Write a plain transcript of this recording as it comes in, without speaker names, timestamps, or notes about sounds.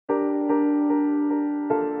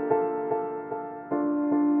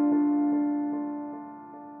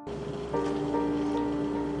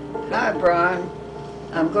Hi, Brian.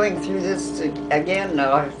 I'm going through this again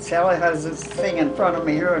now. Sally has this thing in front of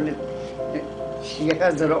me here, and she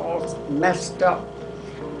has it all messed up.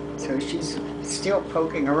 So she's still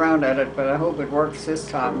poking around at it, but I hope it works this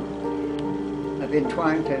time. I've been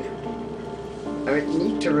trying to. I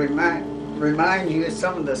need to remind you of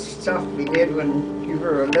some of the stuff we did when you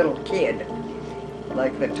were a little kid.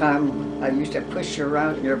 Like the time I used to push you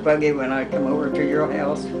around in your buggy when I come over to your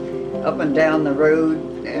house, up and down the road,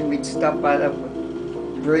 and we'd stop by the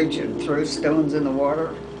bridge and throw stones in the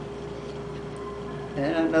water.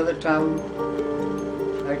 And another time,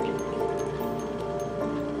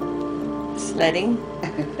 sledding.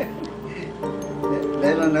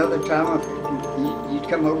 Then another time, you'd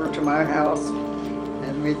come over to my house,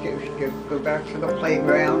 and we could go back to the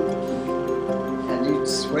playground, and you'd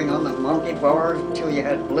swing on the monkey bars until you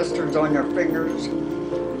had blisters on your fingers,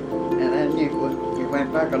 and then you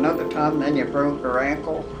went back another time, then you broke your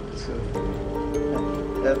ankle. So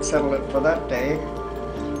that settled it for that day.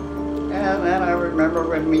 And then I remember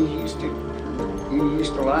when you used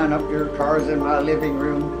to line up your cars in my living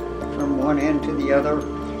room from one end to the other,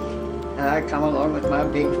 and I'd come along with my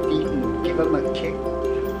big feet and give them a kick.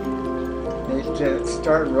 They'd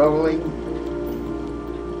start rolling,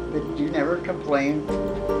 but you never complained.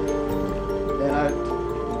 Then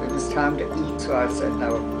it was time to eat, so I said,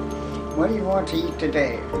 "No, what do you want to eat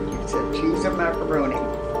today?" He said, "Cheese and macaroni."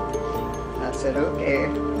 I said, "Okay."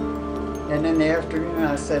 And in the afternoon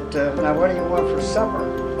I said, "Now what do you want for supper?"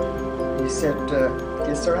 He said,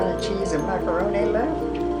 "Is there any cheese and macaroni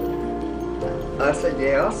left?" I said,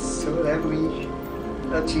 "Yes." So then we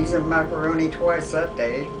had cheese and macaroni twice that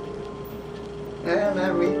day. And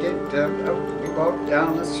then we walked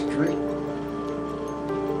down the street,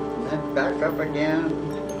 and then back up again,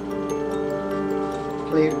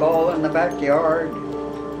 played ball in the backyard,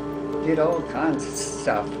 did all kinds of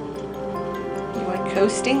stuff. You went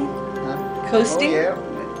coasting? Coasting? Oh, yeah.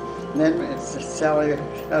 And then Sally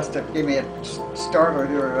has to give me a starter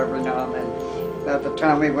here every now and then. About the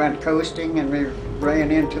time we went coasting and we ran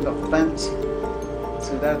into the fence,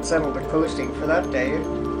 so that settled the coasting for that day.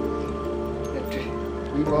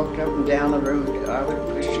 We walked up and down the road. I would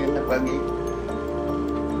push you in the buggy.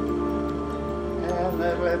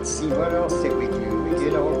 And let's see, what else did we do? We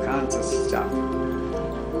did all kinds of stuff.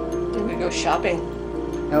 Did we go shopping?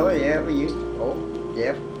 Oh yeah, we used to. Oh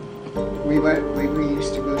yeah. We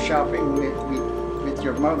used to go shopping with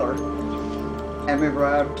your mother, and we were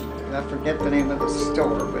out, I forget the name of the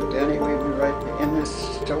store, but anyway, we were right in this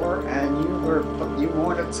store, and you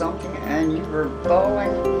wanted something, and you were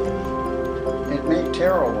bawling. It made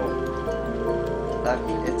terrible. I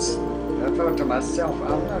thought to myself,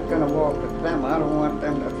 I'm not going to walk with them. I don't want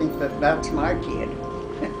them to think that that's my kid.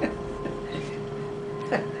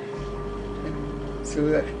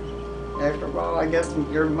 So after a while, I guess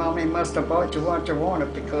your mommy must have bought you what you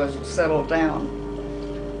wanted because you settled down.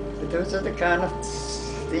 But those are the kind of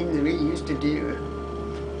things we used to do.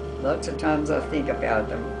 Lots of times I think about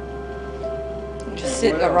them. Just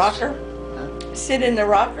sit in the rocker? Huh? Sit in the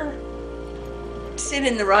rocker? Sit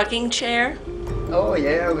in the rocking chair? Oh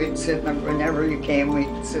yeah, we'd sit whenever you came,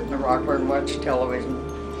 we'd sit in the rocker and watch television.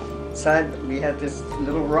 We had this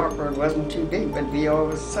little rocker. It wasn't too big, but we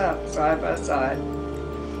always sat side by side.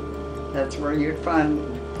 That's where you'd find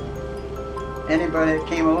anybody that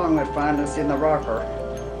came along would find us in the rocker.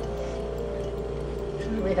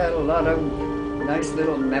 We had a lot of nice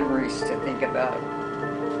little memories to think about.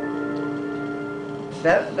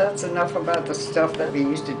 That's enough about the stuff that we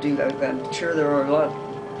used to do. I'm sure there are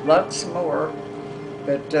lots more,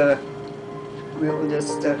 but we'll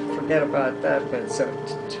just forget about that. But it's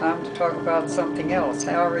time to talk about something else.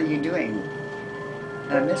 How are you doing?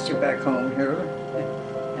 I missed you back home here,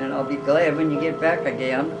 and I'll be glad when you get back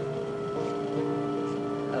again.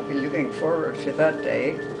 I'll be looking forward to that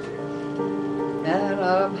day. And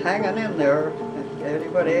I'm hanging in there. If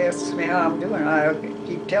anybody asks me how I'm doing, I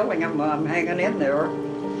keep telling them I'm hanging in there.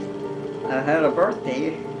 I had a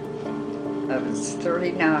birthday. I was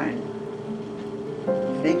 39.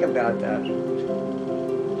 Think about that.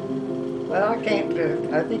 Well,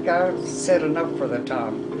 I think I've said enough for the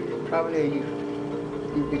time. Probably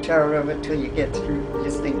you'll be tired of it till you get through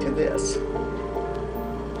listening to this.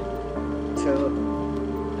 So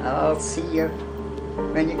I'll see you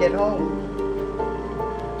when you get home.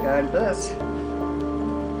 God bless.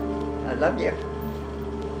 I love you.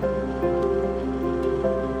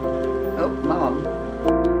 Oh, Mom.